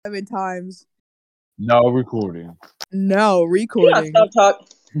7 times. No recording. No recording. Yeah, stop talk.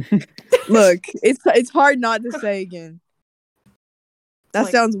 Look, it's hard not to say again. That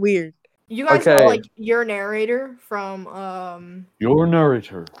sounds weird. You guys are like your narrator from Your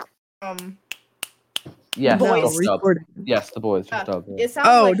narrator. Yes, recording. Yes, the boys. It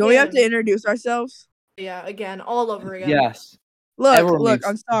sounds don't we have to introduce ourselves? Yeah, again, all over again. Yes. Look,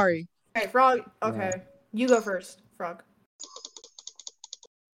 I'm sorry. Okay, Frog. Okay, you go first, Frog.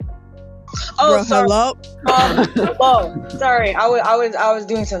 Oh, bro, sorry. hello. Oh, sorry. I was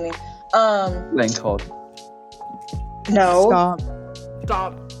doing something. Playing COD. No.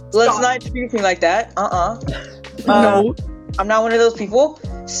 Stop. Let's not introduce me like that. No. I'm not one of those people.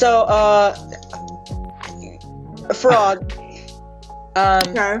 So, Frog.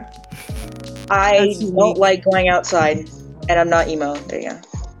 Okay. I don't like going outside, and I'm not emo. There you go.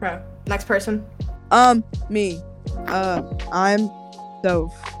 Okay. Next person. Me. I'm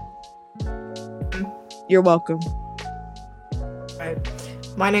Soph. You're welcome. Right.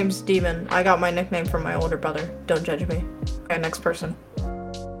 My name's Demon. I got my nickname from my older brother. Don't judge me. Okay, next person.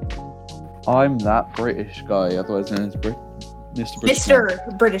 I'm that British guy, otherwise known as Mr. British.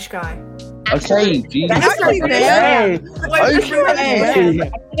 Mr. British guy. Okay, Jesus. Actually, man.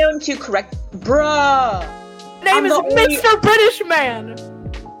 I'm going to correct, bruh. Name is Mr. British Man.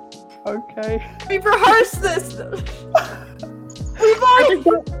 Okay. We've rehearsed this.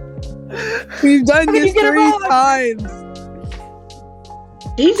 We've done this 3 times.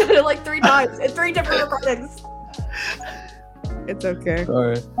 He's done it like 3 times in 3 different recordings. It's okay.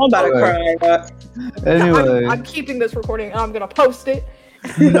 Sorry. I'm about to cry. Anyway. I'm keeping this recording and I'm gonna post it.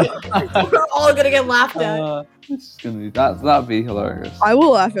 We're all gonna get laughed at. It's gonna be that'd be hilarious. I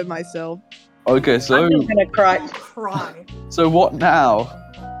will laugh at myself. Okay, so I'm just gonna cry. So what now?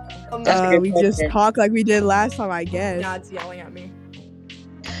 We just talk like we did last time, I guess. Dad's yelling at me.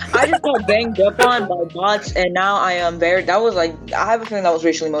 I just got banged up on by bots, and now I am very. That was like, I have a feeling that was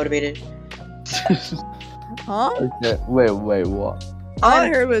racially motivated. Huh? Okay. Wait, what? All I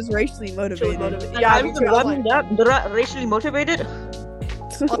heard was racially motivated. Yeah, I'm racially motivated.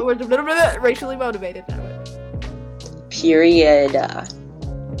 We're a little bit racially motivated now. Period.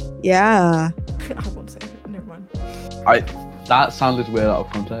 Yeah. I won't say it. Never mind. That sounded weird out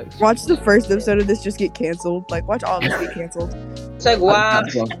of context. Watch the first episode of this just get canceled. Like, watch all of us get canceled. It's like, wow.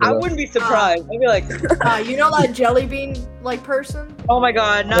 I wouldn't be surprised. I'd be like, you know that jelly bean like person? oh my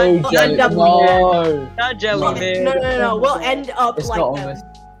god, not Jelly Man. No. We'll end up It's like not them. almost.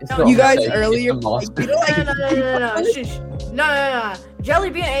 No, you guys almost- earlier, it's like, the you know, like, Shush. No. Jelly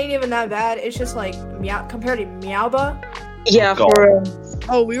bean ain't even that bad. It's just like meow compared to Meowba. yeah, God. for real.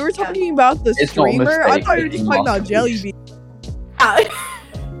 oh, we were talking about the It's not a streamer. I mistake, thought you were it's just a talking about Jelly masterpiece. Bean. What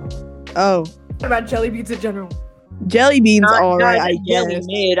Oh, about jelly beans in general? Jelly Bean's Not alright, I Jelly guess.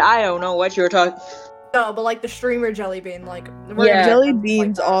 Mid. I don't know what you were talking. No, but like the streamer jelly bean, like Yeah. Jelly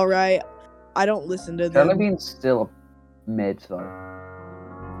Bean's alright. I don't listen to them. Jelly Bean's still mid though.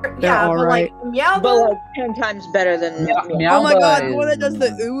 Yeah, but alright. like Meowba. But like 10 times better than. Oh my god, the one that does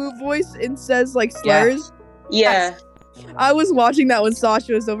the ooh voice and says like slurs? Yeah. I was watching that when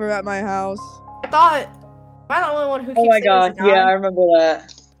Sasha was over at my house. I thought. Am I the only one who? Oh keeps my saying god. it's a guy? Yeah, I remember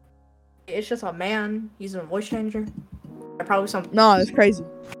that. It's just a man. He's a voice changer. Or probably some No, it's crazy.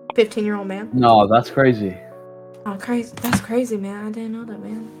 15-year-old man. No, that's crazy. Oh, crazy! That's crazy, man. I didn't know that,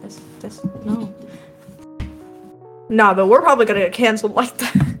 man. That's no. Nah, but we're probably gonna get canceled like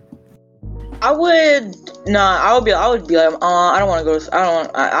that. I would be like, I don't want to go.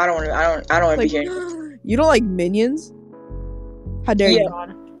 I don't want to be Like, changed. you don't like Minions? How dare you?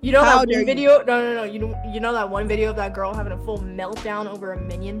 God. You know How that dare one you. video? No. You know that one video of that girl having a full meltdown over a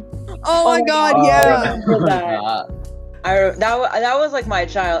minion? Oh my god, yeah. That was like my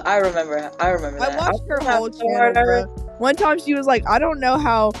child. I remember that. I watched her whole channel, bro. One time she was like, I don't know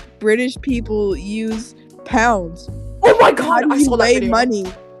how British people use pounds. Oh my How god! do I you saw that weigh video. money?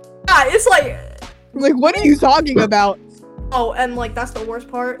 Yeah, it's like what are you talking about? oh, and like that's the worst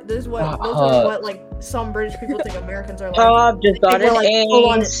part. Those are what like some British people think Americans are like. I've just got We're, like,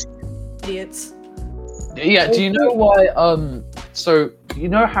 full-on it. idiots. Yeah, do you know why, so, you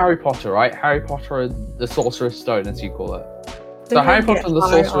know Harry Potter, right? Harry Potter and the Sorcerer's Stone, as you call it. So Harry Potter and the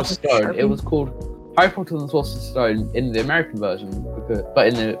Sorcerer's Stone, it was called Harry Potter and the Sorcerer's Stone in the American version, but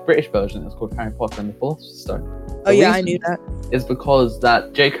in the British version, it was called Harry Potter and the Philosopher's Stone. Oh yeah, I knew that. Is because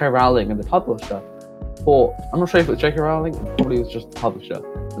that J.K. Rowling and the publisher thought, I'm not sure if it was J.K. Rowling, it probably was just the publisher.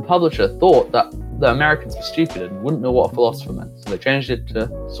 The publisher thought that the Americans were stupid and wouldn't know what a philosopher meant, so they changed it to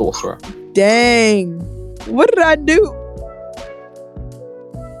sorcerer. Dang. What did I do?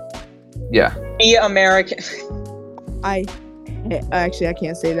 Yeah. Be American. I Actually, I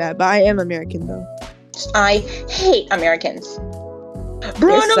can't say that, but I am American though. I hate Americans.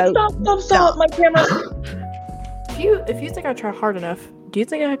 Bro, Yes, no, so- stop. My camera. If you think I try hard enough, do you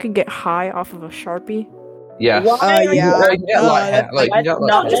think I could get high off of a Sharpie? Yes. Why are yeah. you- Like, yeah, like, that's like, you like- get no,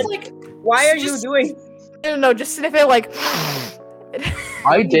 like, No, just like Why are you Just- doing? no, just sniff it like.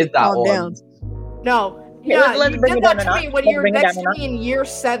 I did that Calm down. once. No, Okay, yeah, let's you bring did it that down to a me notch. when Let's you were bring it next down to a me in year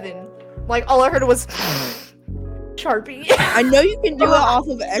 7. Like all I heard was Sharpie, and I know you can do it off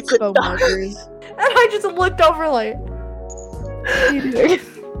of expo markers. I just looked over like. What are you doing?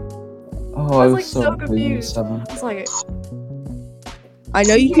 Oh, I I was, was like, so so confused. 7. It's like I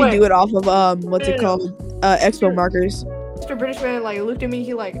know you can Wait. do it off of what's it No. called? Expo markers. Mr. British man like looked at me.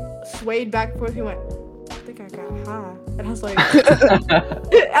 He like swayed back and forth. He went, "I think I got high," and I was like,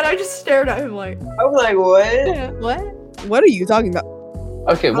 and I just stared at him like, I was like, what? "What?" What are you talking about?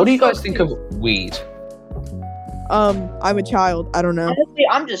 Okay, what do you I'm guys so think of weed? I'm a child. I don't know. Honestly,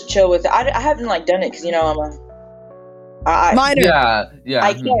 I'm just chill with it. I haven't like done it because I'm a. Minor. Yeah.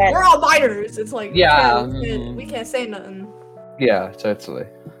 I mhm. can't. We're all minors. It's like Yeah, we can't say nothing. Yeah, totally.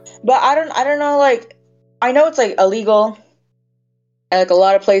 But I don't know. Like, I know it's like illegal, at like a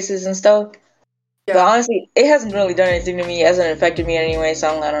lot of places and stuff. But honestly, it hasn't really done anything to me. It hasn't affected me anyway.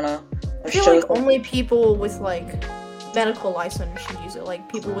 So I don't know. I feel like only people with like medical license should use it. Like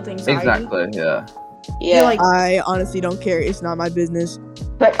people with anxiety. Exactly, yeah. Yeah, like- I honestly don't care. It's not my business.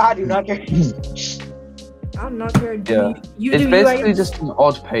 like I do not care. I'm not care. Yeah. You It's do basically you just an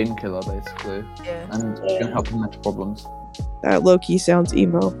odd painkiller, basically, yeah. and it can help with mental problems. That low key sounds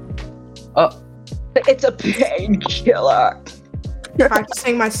emo. It's a painkiller.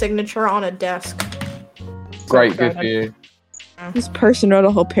 Practicing my signature on a desk. Great, good for you. This person wrote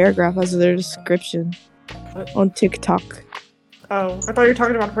a whole paragraph as their description on TikTok. Oh, I thought you were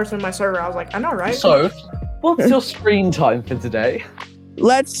talking about a person in my server. I was like, I know, right? So, what's your screen time for today?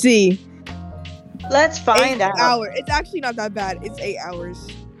 Let's see. Let's find 8 out. hours. It's actually not that bad. It's 8 hours.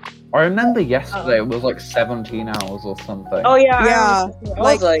 I remember yesterday it was like 17 hours or something. Oh yeah, Yeah, I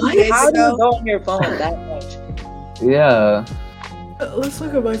was like, like, how do you so- go on your phone that much? Yeah. Let's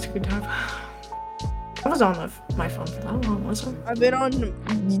look at my screen time. I was on my phone for that long, was I? I've been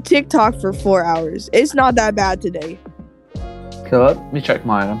on TikTok for 4 hours. It's not that bad today. Okay, let me check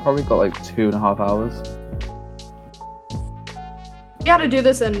mine. I've probably got like 2.5 hours. You had to do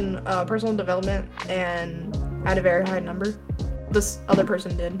this in personal development and had a very high number. This other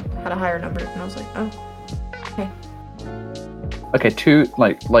person had a higher number, and I was like, oh. Okay,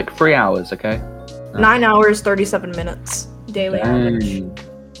 like 3 hours, okay? 9 hours, 37 minutes daily average. Dang.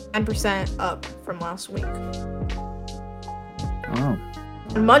 10% up from last week. Oh.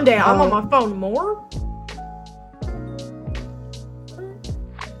 On Monday, I'm on my phone more.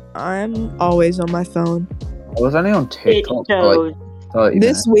 I'm always on my phone. I was only on TikTok for like 30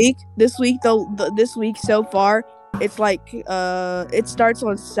 This minutes. this week so far, it's like it starts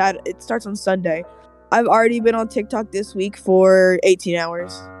on It starts on Sunday. I've already been on TikTok this week for 18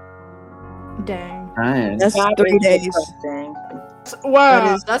 hours. Dang. Dang. That's That 3 is days. depressing.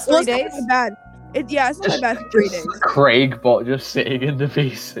 Wow, is- that's Well, 3 it's days? not that bad. It's not that bad for 3 days. Craig bot just sitting in the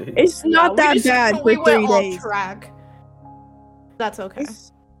PC. It's not Yeah, that bad for we 3 went off days. track. That's okay.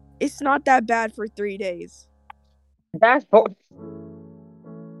 It's not that bad for 3 days. That's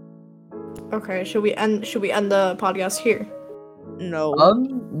Okay, should we end the podcast here? No.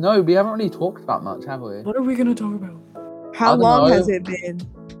 No, we haven't really talked about much, have we? What are we gonna talk about? How I don't long know. has it been?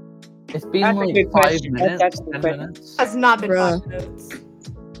 It's been That's a like good 5 question. minutes, That's a good 10 question. minutes. Has not been Bruh. 5 minutes.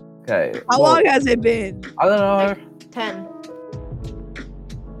 Okay. How well, long has it been? I don't know. 10.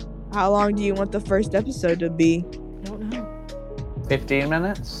 How long do you want the first episode to be? Don't know. 15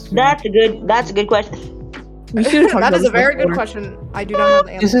 minutes? That's a good question. We should have talked That about is a this very good before. question. I do not have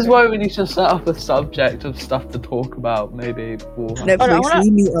the answer. This is why we need to set up a subject of stuff to talk about, maybe beforehand. Hold on, I Netflix, wanna-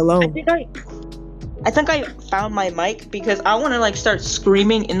 leave me I alone. think I found my mic because I want to like start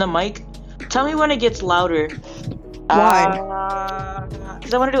screaming in the mic. Tell me when it gets louder. Why?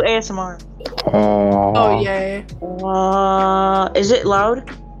 Because I want to do ASMR. Oh yay. Is it loud?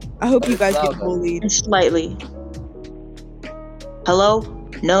 I hope you guys get Louder. bullied. Slightly. Hello?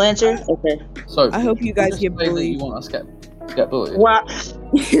 No answer? Okay. So, I hope you guys just get say that bullied. you want us to get bullied. Wow.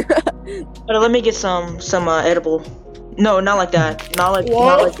 Let me get some edible. No, not like that. Not like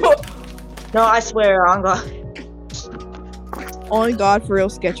Whoa. No, I swear, I'm God. On God for real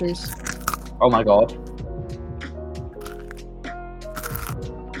Skechers. Oh my god.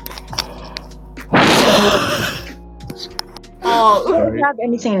 Oh, I don't have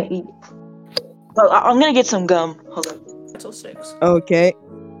anything to eat. I'm gonna get some gum. Hold on. pretzel sticks. Okay.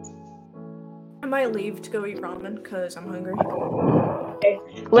 I might might leave to go eat ramen because I'm hungry.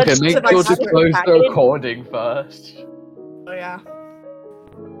 Let's Okay, make put sure my to close the packet. recording first. Oh yeah.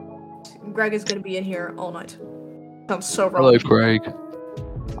 Greg is gonna be in here all night. Sounds so wrong. Hello, Craig.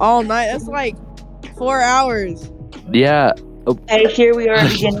 All night. That's like 4 hours. Yeah. Hey, here we are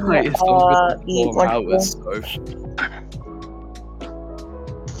beginning Right, it's gonna be the 4 hours, wonderful. so.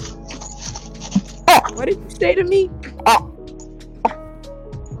 What did you say to me? Whoa.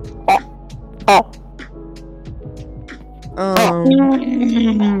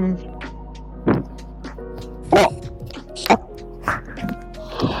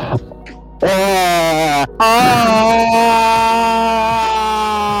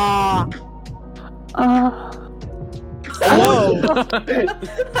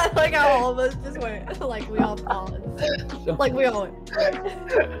 I like how all of us just went, like we all paused. Like we all went.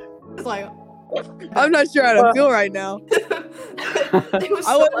 It's like, I'm not sure how to feel right now. it was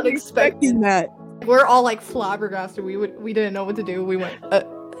I so wasn't unexpected. expecting that. We're all like flabbergasted. We didn't know what to do. We went, I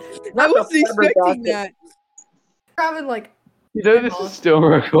wasn't expecting that. grabbing like, You know this is still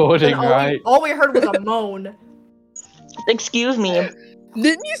recording, and right? all we heard was a moan. Excuse me.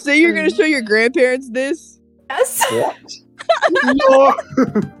 Didn't you say you're gonna show your grandparents this? Yes. What?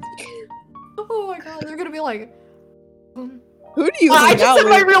 Oh my god, they're gonna be like, Who do you I hang just out said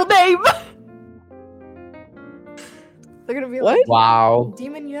my with? real name. They're gonna be What? like, Wow.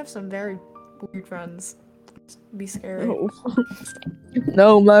 Demon, you have some very weird friends. Be scary. No.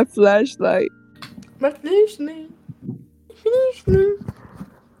 No, my flashlight. My flashlight.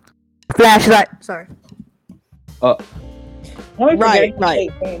 Flashlight. Sorry. Right.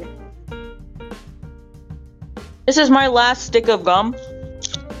 This is my last stick of gum.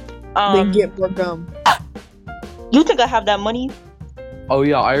 Then get more gum. You think I have that money? Oh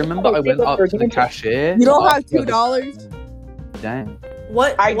yeah, I remember I went up to the cashier. You don't have to ask $2? Dang.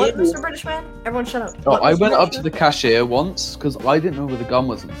 What? I What, did. Mr. British man? Everyone shut up. Oh, What, I Mr. went up British to man? the cashier once because I didn't know where the gun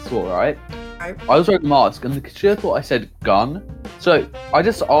was in the store, right? Right. I was wearing a mask and the cashier thought I said gun. So I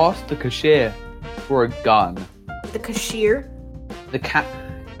just asked the cashier for a gun. The cashier. The cat.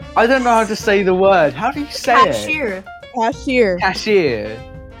 I don't know how to say the word. How do you say it? Cashier. Cashier. Cashier.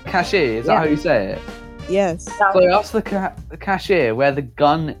 Cashier. Is that how you say it? Yes. So I asked the cashier where the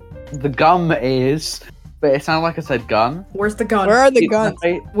gum is, but it sounded like I said gun. Where's the gun? Where are the guns?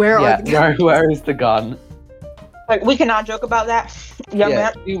 Where Yeah, are the guns? where is the gun? Like, we cannot joke about that, young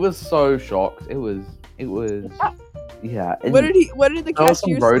man. He was so shocked. It was, yeah. and What did the There were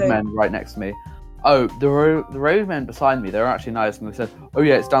some cashier say? roadmen right next to me. Oh, the roadmen beside me, they were actually nice, and they said, "Oh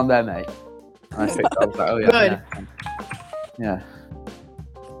yeah, it's down there, mate." And I picked up, I was like, "Oh yeah, Good. yeah."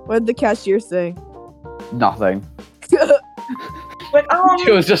 What did the cashier say? Nothing. But She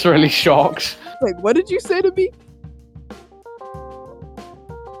was just really shocked. Like, what did you say to me?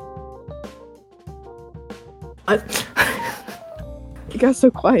 You got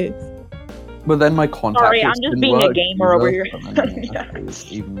so quiet. But then my contact. Sorry, I'm list just didn't being a work gamer over either, here. and then it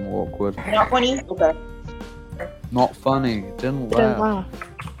was even more awkward. not funny. Okay. Not funny. Didn't laugh.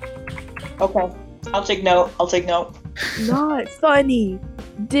 Okay. I'll take note. Not funny.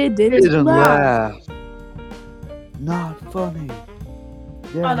 Didn't Didn't laugh. laugh. Not funny.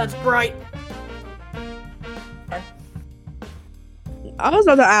 Oh, that's bright. I was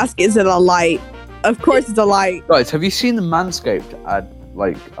about to ask, is it a light? Of course it's a light. Guys, have you seen the Manscaped ad?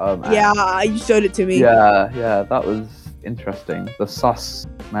 Like, ad? Yeah, you showed it to me. Yeah, that was interesting. The sus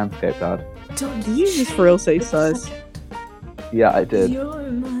Manscaped ad. Don't Did you just for real say sus? Yeah, I did.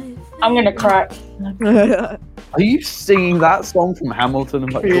 I'm gonna cry. Are you singing that song from Hamilton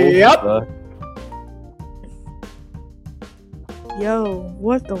and Yep. Yo,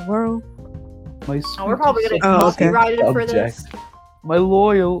 what the world? My Oh, we're probably gonna get Oh, okay. copyrighted for Subject. this. My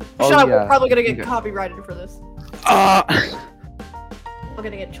loyal. Shut up, yeah. we're probably gonna get Okay. copyrighted for this. We're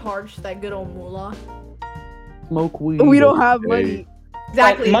gonna get charged that good old moolah. Smoke weed. We don't have okay. money.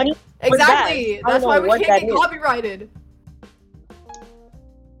 Exactly. Like, money? Exactly. I don't That's why know we what can't that get is. copyrighted.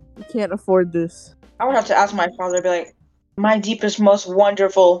 We can't afford this. I would have to ask my father. Be like, my deepest, most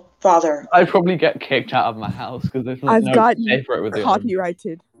wonderful father. I'd probably get kicked out of my house because there's I've no got pay for it with the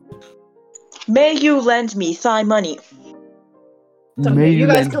copyrighted. May you lend me thy money. It's okay. May You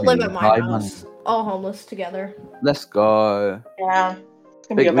guys lend can live me at my thy house. money. All homeless together. Let's go. Yeah. It's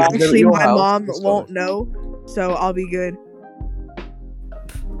gonna be a Big vibe. Go to Actually, your my house, mom let's go. won't know, so I'll be good.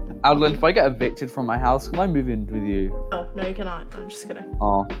 Adlin, if I get evicted from my house, can I move in with you? Oh, no, you cannot. I'm just kidding.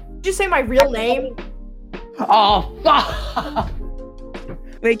 Oh. Did you say my real name? Oh, fuck!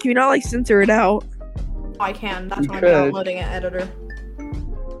 Wait, can you not like censor it out? Oh, I can. That's You why I'm could. downloading an editor.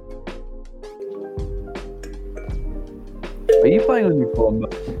 Are you playing on your phone?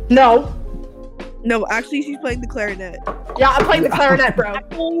 No. No, actually, she's playing the clarinet. Yeah, I'm playing the clarinet, bro.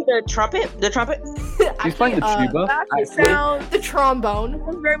 Actually, the trumpet. She's playing the tuba. Actually, Actually, sounds The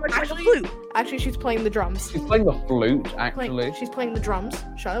trombone. very much Actually- like a flute. Actually, she's playing the drums. she's playing the flute. Actually, She's playing the drums.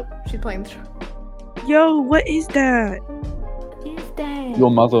 Shut up. She's playing the drums. Yo, what is that?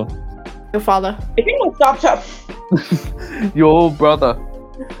 your mother, Your father. If you don't stop. your brother,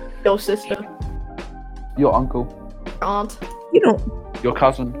 Your sister. your uncle, Your aunt. You don't. your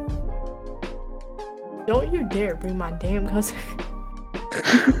cousin. Don't you dare bring my damn cousin.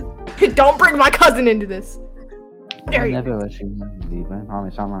 Don't bring my cousin into this. Dare you. Never let you leave. I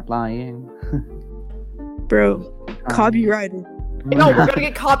promise I'm not lying. Bro, copyrighted. No, we're gonna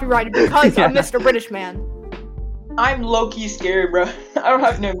get copyrighted because I'm Mr. British Man. I'm low-key scared, bro. I don't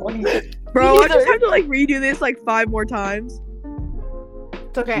have no money. Bro, I just neither. have to like redo this like 5 more times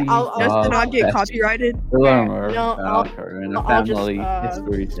It's okay. I'll just to not get best. copyright. Learner, No, I'll in a I'll just, family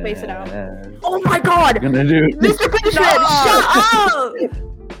history space it out. test. Oh my god! Gonna do Mr. British Man, No. shut up!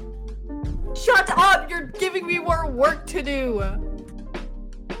 Shut up! You're giving me more work to do.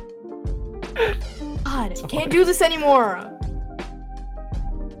 God, can't do this anymore.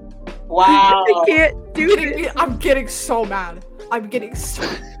 Wow. I can't do this. I'm getting so mad. I'm getting so.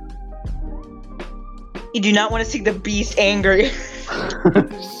 You do not want to see the beast angry.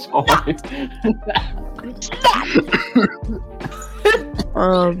 Sorry.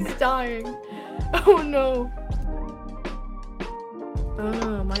 He's dying. Oh no.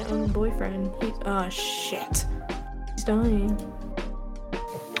 Oh, my own boyfriend. He's shit. He's dying.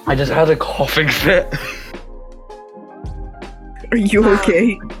 I just had a coughing fit. Are you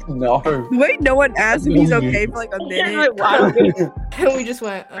okay? No. Wait, no one asked if he's okay for like a minute. And we just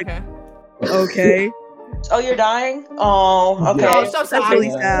went, okay. Okay. Oh, you're dying? Oh, okay. Oh, so sad. That's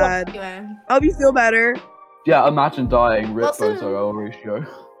really sad. Anyway. I hope you feel better. Yeah, imagine dying. Rip Also- photo ratio.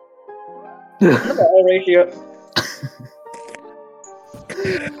 Ratio.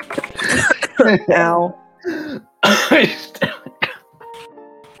 Ow.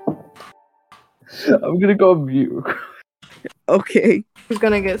 I'm gonna go on mute. Okay. Who's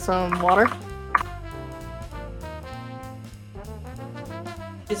gonna get some water?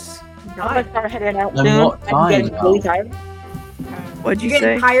 Just I'm gonna start heading out I'm soon. not I'm getting dying really now. tired. What'd you You're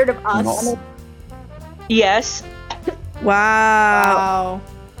getting say? tired of us? Not- Yes. Wow. Wow.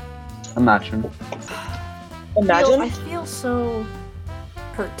 Imagine. Imagine. I feel so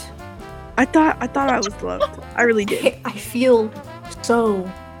hurt. I thought I was loved. I really did. I feel so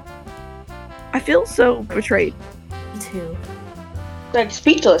I feel so betrayed. too. Like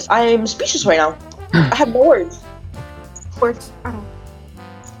speechless. I am speechless right now. I have no words. Words. I don't.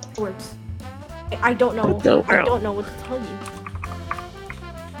 Words. I don't know. No, I bro. don't know what to tell you.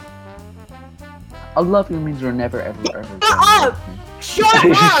 I love you means you're never ever ever. Shut gonna up! love me. Shut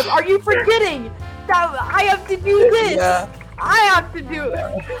up! Are you forgetting that I have to do this? Yeah. I have to do it.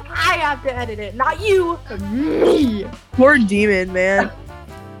 I have to edit it, not you. Me. Poor demon, man.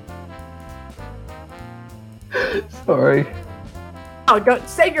 Sorry. Oh, don't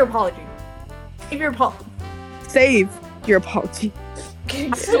save your apology. Save your apology. Save your apology.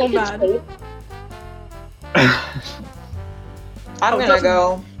 Getting so mad. I'm gonna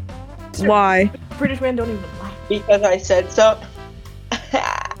go Why? British man don't even lie. because I said so.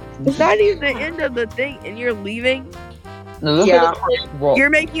 It's not even the end of the thing, and you're leaving. No, look Yeah. at the Craig Watts You're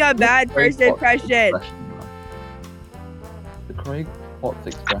making a bad Craig first Watts impression. expression. The Craig Watts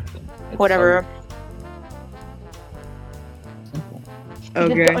expression. It's Whatever. so simple. You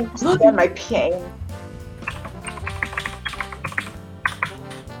Okay. don't understand my pain.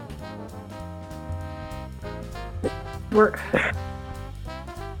 Work.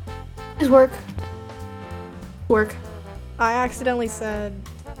 Is work. Work. I accidentally said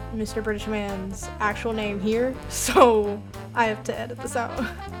Mr. British Man's actual name here, so I have to edit this out.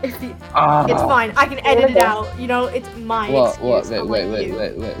 If you, Ah. it's fine. I can edit it out. You know, it's my What? excuse. What? Wait, unlike wait, you.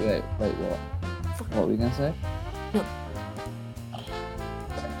 what? What were you gonna say? No.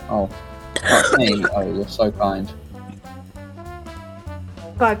 Oh. Oh, me. Oh, you're so kind.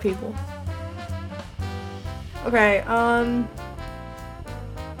 5 people. Okay,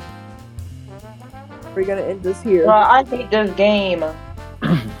 We're gonna end this here. Bro, I hate this game.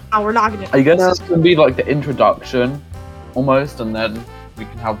 oh, we're not gonna. I guess this can be like the introduction, almost, and then we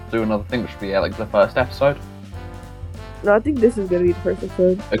can do another thing, which would be like the first episode. No, I think this is gonna be the first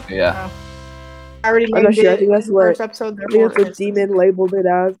episode. Okay, yeah. I already I'm named not sure. I it think that's what. first episode. I think Therefore, that's what it's- demon labeled it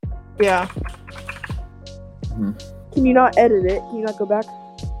as. yeah, Can you not edit it? Can you not go back?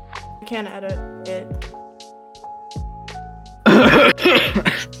 I can't edit it.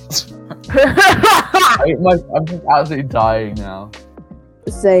 I'm just absolutely dying now.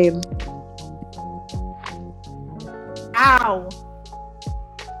 Same. Ow.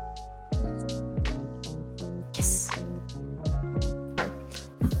 Yes.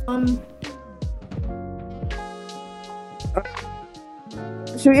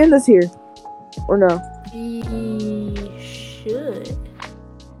 Should we end this here? Or no? We should.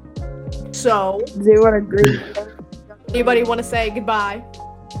 So, Does anyone agree? anybody want to say goodbye?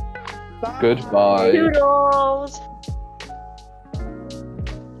 Goodbye. Toodles.